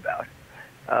we know about.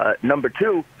 Number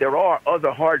two, there are other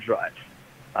hard drives,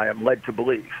 I am led to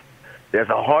believe. There's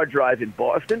a hard drive in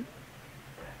Boston,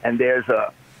 and there's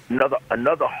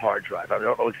another hard drive. I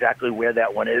don't know exactly where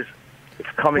that one is. It's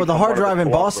coming. Well, the hard drive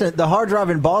in Boston. The hard drive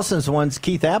in Boston is the one's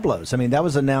Keith Ablow's. I mean, that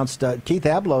was announced. Keith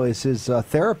Ablow is his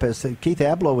therapist. Keith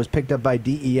Ablow was picked up by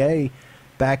DEA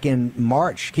back in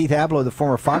March. Keith Ablow, the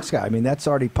former Fox guy. I mean, that's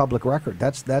already public record.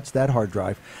 That's that hard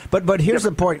drive. But here's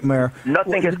the point, Mayor.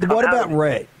 Nothing has come What out about of it.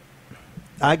 Ray?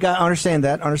 I understand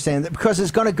that because it's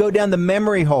going to go down the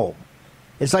memory hole.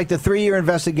 It's like the 3-year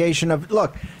investigation of,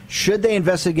 look, should they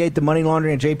investigate the money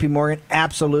laundering at J.P. Morgan?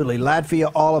 Absolutely.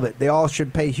 Latvia, all of it. They all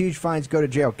should pay huge fines, go to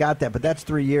jail. Got that. But that's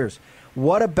 3 years.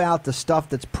 What about the stuff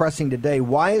that's pressing today?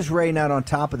 Why is Ray not on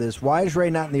top of this? Why is Ray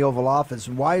not in the Oval Office?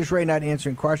 Why is Ray not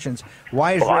answering questions?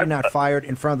 Why is Ray not fired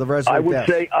in front of the resident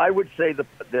desk? I would say the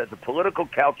political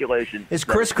calculation. Is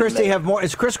Chris Christie have more?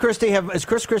 Is Chris Christie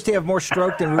have more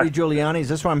stroke than Rudy Giuliani? Is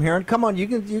this what I'm hearing? Come on, you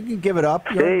can give it up.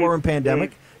 We're in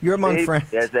pandemic. You're among friends.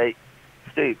 There's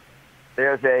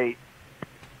a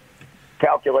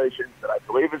calculation that I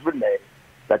believe has been made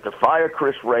that to fire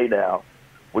Chris Ray now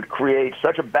would create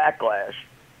such a backlash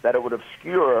that it would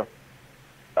obscure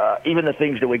even the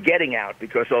things that we're getting out.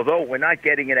 Because although we're not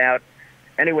getting it out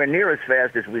anywhere near as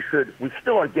fast as we should, we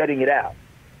still are getting it out.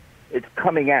 It's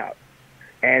coming out,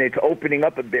 and it's opening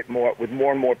up a bit more with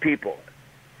more and more people.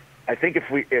 I think if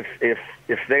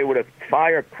they were to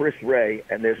fire Chris Ray,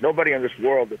 and there's nobody in this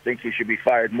world that thinks he should be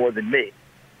fired more than me,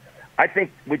 I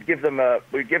think we'd give them a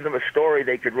story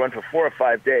they could run for 4 or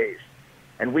 5 days,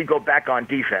 and we go back on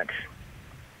defense.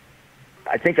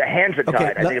 I think the hands are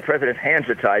tied. I think the president's hands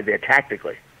are tied there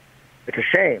tactically. It's a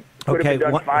shame. Could have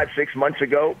been done 5-6 months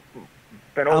ago.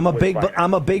 I'm a big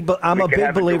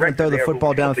believer in throw the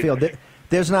football downfield.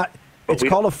 There's not. It's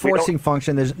called a forcing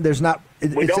function. There's not.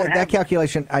 That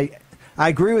calculation. I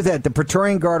agree with that. The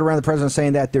Praetorian Guard around the president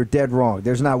saying that they're dead wrong.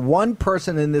 There's not one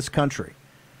person in this country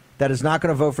that is not going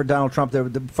to vote for Donald Trump.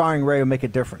 The firing Ray will make a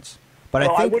difference. But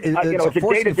I think it's a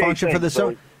forcing function for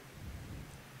the.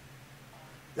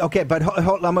 Okay, but I'm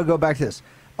going to go back to this.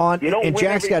 And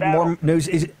Jack's got more news.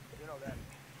 In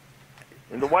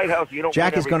the White House, you don't.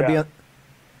 Jack's going to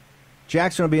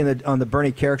be on the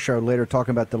Bernie Kerik show later,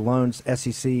 talking about the loans,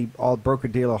 SEC, all broker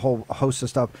deal, a whole host of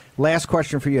stuff. Last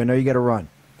question for you. I know you got to run.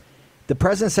 The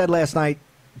president said last night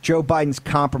Joe Biden's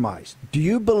compromised. Do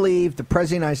you believe the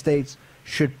president of the United States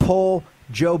should pull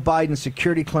Joe Biden's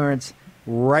security clearance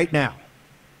right now?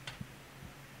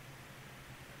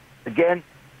 Again,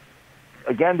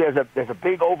 there's a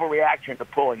big overreaction to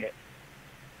pulling it.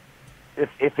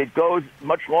 If it goes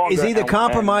much longer, is either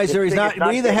compromised or he's not.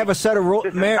 We either have a set of rules.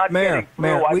 Mayor.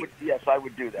 Yes, I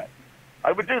would do that.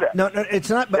 I would do that. No, it's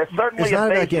not. But it's not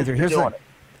about getting through. Here's the thing.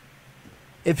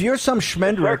 If you're some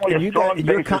schmendrick and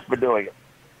you're for doing it.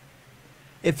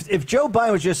 If Joe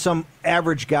Biden was just some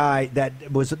average guy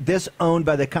that was disowned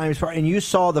by the Communist Party, and you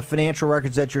saw the financial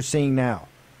records that you're seeing now,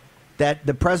 that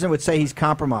the president would say he's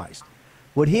compromised,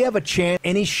 would he have a chance,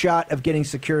 any shot of getting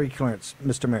security clearance,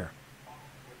 Mr. Mayor?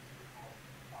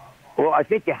 Well, I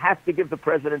think you have to give the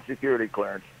president security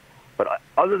clearance. But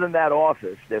other than that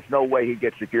office, there's no way he'd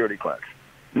get security clearance.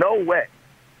 No way.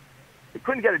 He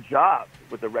couldn't get a job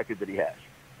with the record that he has.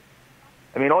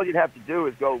 I mean, all you'd have to do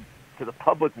is go to the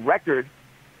public record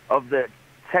of the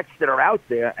texts that are out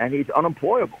there, and he's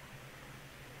unemployable,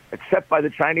 except by the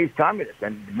Chinese communists,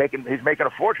 and he's making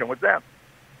a fortune with them.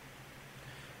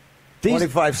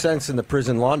 25 cents in the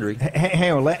prison laundry.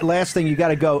 Hang on. Last thing, you got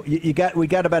to go. We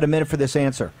got about a minute for this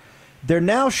answer. They're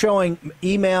now showing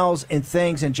emails and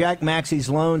things, and Jack Maxey's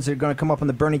loans that are going to come up on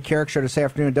the Bernie Kerik show this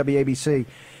afternoon at WABC,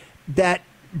 that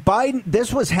Biden.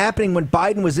 This was happening when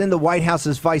Biden was in the White House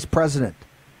as vice president.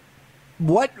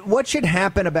 What should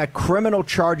happen about criminal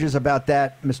charges about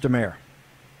that, Mr. Mayor?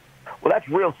 Well, that's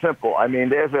real simple. I mean,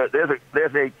 there's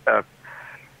a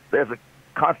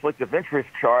conflict of interest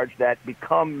charge that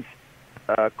becomes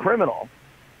criminal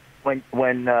when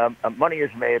money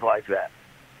is made like that,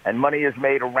 and money is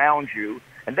made around you,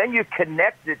 and then you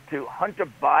connect it to Hunter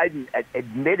Biden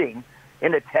admitting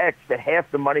in a text that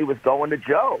half the money was going to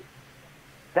Joe.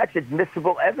 That's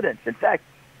admissible evidence. In fact,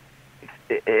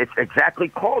 it's exactly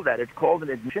called that. It's called an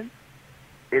admission.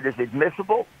 It is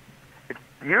admissible. It's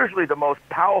usually the most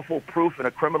powerful proof in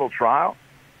a criminal trial.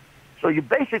 So you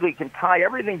basically can tie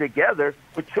everything together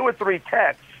with 2 or 3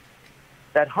 texts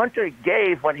that Hunter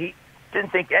gave when he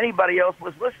didn't think anybody else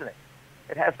was listening.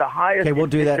 It has the highest we'll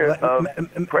do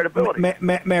that. Credibility.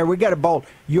 Mayor, we got to bolt.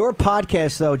 Your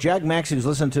podcast, though, Jack Maxey was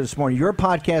listening to this morning, your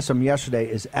podcast from yesterday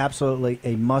is absolutely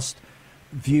a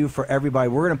must-view for everybody.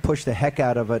 We're going to push the heck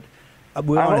out of it.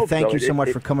 We want to thank you so much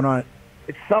for coming on.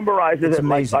 It summarizes it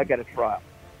like at a trial.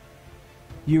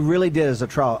 You really did as a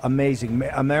trial. Amazing.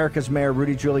 America's Mayor,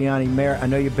 Rudy Giuliani. Mayor, I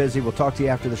know you're busy. We'll talk to you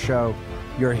after the show.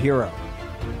 You're a hero.